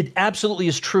 it absolutely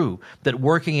is true that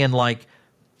working in like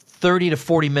 30 to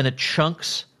 40-minute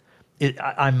chunks,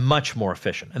 I'm much more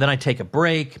efficient. And then I take a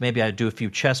break. Maybe I do a few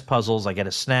chess puzzles. I get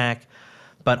a snack.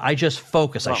 But I just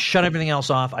focus. I shut everything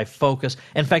else off. I focus.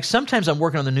 In fact, sometimes I'm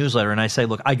working on the newsletter, and I say,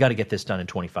 look, I got to get this done in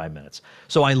 25 minutes.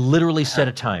 So I literally set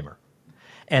a timer.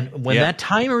 And when that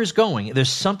timer is going, there's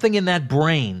something in that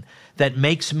brain that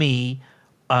makes me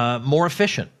more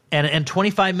efficient. And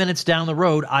 25 minutes down the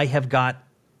road, I have got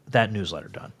that newsletter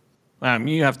done.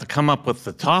 You have to come up with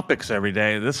the topics every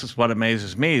day. This is what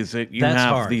amazes me, is that you That's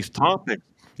have hard. these topics.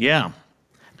 Yeah.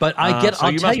 But I'll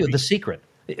tell you the secret.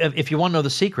 If you want to know the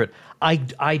secret, I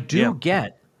do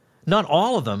get, not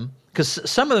all of them, because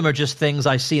some of them are just things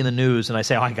I see in the news and I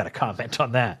say, oh, I got to comment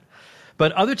on that.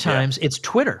 But other times it's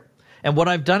Twitter. And what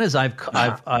I've done is I've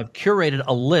curated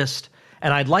a list,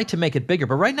 and I'd like to make it bigger.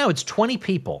 But right now it's 20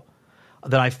 people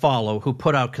that I follow who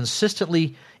put out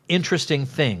consistently interesting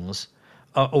things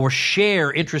or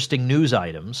share interesting news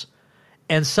items.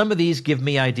 And some of these give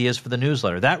me ideas for the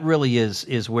newsletter. That really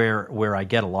is where I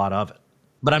get a lot of it.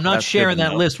 But I'm not sharing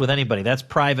that list with anybody. That's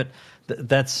private.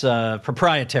 That's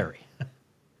proprietary.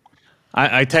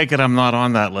 I take it I'm not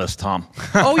on that list, Tom.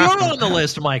 Oh, you're on the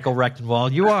list, Michael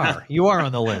Rechtenwald. You are. You are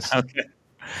on the list. Okay.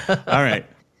 All right.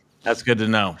 That's good to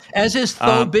know. As is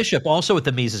Tho Bishop, also at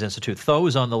the Mises Institute. Tho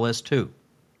is on the list, too.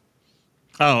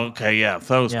 Oh, okay, yeah.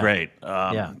 Tho's great.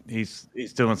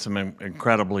 He's doing some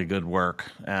incredibly good work,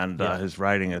 and his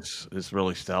writing is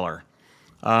really stellar.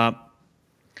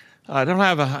 I don't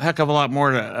have a heck of a lot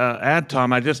more to add, Tom.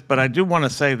 But I do want to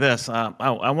say this.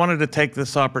 I wanted to take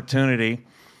this opportunity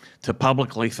to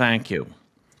publicly thank you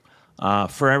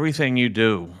for everything you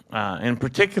do. In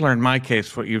particular, in my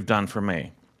case, what you've done for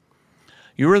me.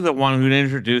 You were the one who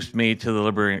introduced me to the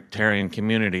libertarian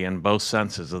community in both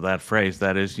senses of that phrase.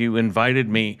 That is, you invited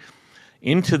me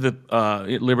into the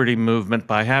liberty movement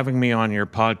by having me on your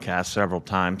podcast several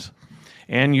times.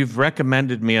 And you've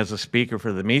recommended me as a speaker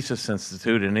for the Mises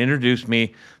Institute and introduced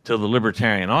me to the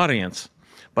libertarian audience.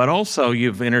 But also,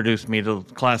 you've introduced me to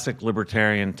classic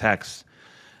libertarian texts.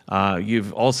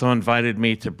 You've also invited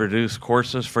me to produce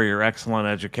courses for your excellent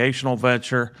educational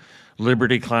venture,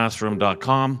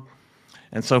 libertyclassroom.com.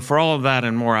 And so for all of that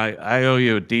and more, I owe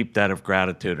you a deep debt of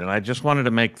gratitude. And I just wanted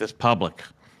to make this public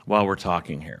while we're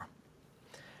talking here.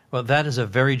 Well, that is a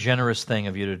very generous thing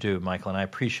of you to do, Michael, and I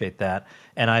appreciate that.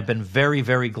 And I've been very,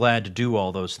 very glad to do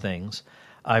all those things.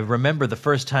 I remember the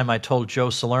first time I told Joe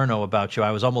Salerno about you,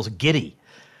 I was almost giddy.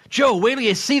 Joe, wait till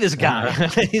you see this guy.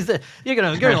 You're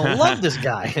gonna love this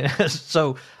guy.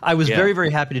 So I was very,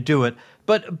 very happy to do it.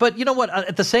 But you know what?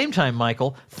 At the same time,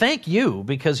 Michael, thank you,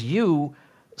 because you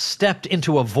stepped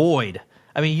into a void.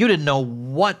 I mean, you didn't know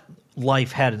what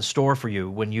life had in store for you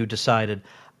when you decided,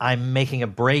 I'm making a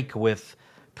break with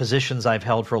positions I've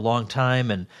held for a long time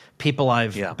and people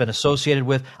I've been associated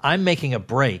with. I'm making a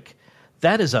break.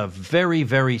 That is a very,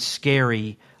 very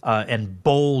scary and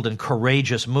bold and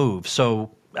courageous move.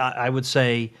 So I would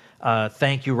say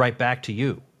thank you right back to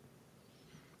you.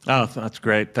 Oh, that's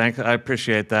great. I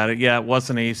appreciate that. Yeah, it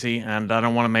wasn't easy, and I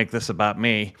don't want to make this about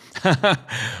me.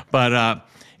 But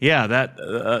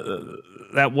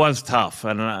that was tough,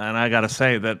 and I got to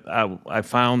say that I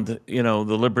found the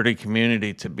liberty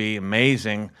community to be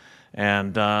amazing,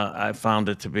 and I found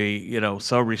it to be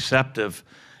so receptive.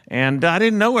 And I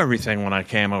didn't know everything when I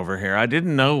came over here. I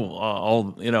didn't know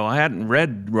all. I hadn't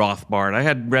read Rothbard. I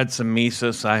had read some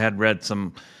Mises. I had read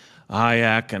some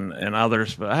Hayek and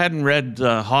others, but I hadn't read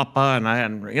Hoppe, and I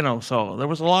hadn't, so there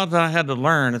was a lot that I had to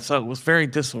learn, and so it was very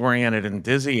disoriented and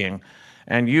dizzying.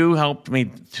 And you helped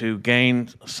me to gain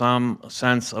some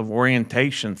sense of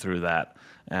orientation through that,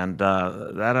 and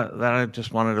that I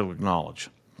just wanted to acknowledge.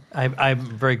 I'm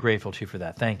very grateful to you for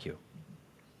that. Thank you.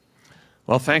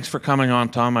 Well, thanks for coming on,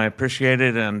 Tom. I appreciate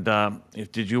it. And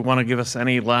did you want to give us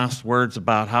any last words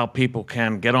about how people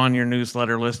can get on your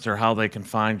newsletter list or how they can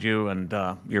find you and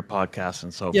your podcast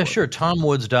and so forth? Yeah, sure.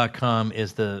 TomWoods.com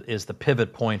is the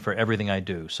pivot point for everything I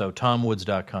do. So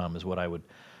TomWoods.com is what I would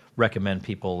recommend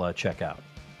people check out.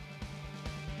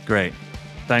 Great.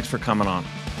 Thanks for coming on.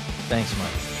 Thanks, Mike.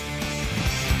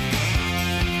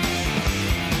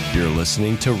 You're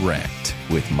listening to Wrecked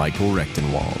with Michael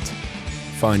Rechtenwald.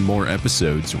 Find more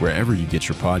episodes wherever you get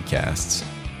your podcasts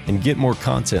and get more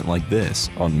content like this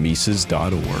on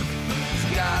Mises.org.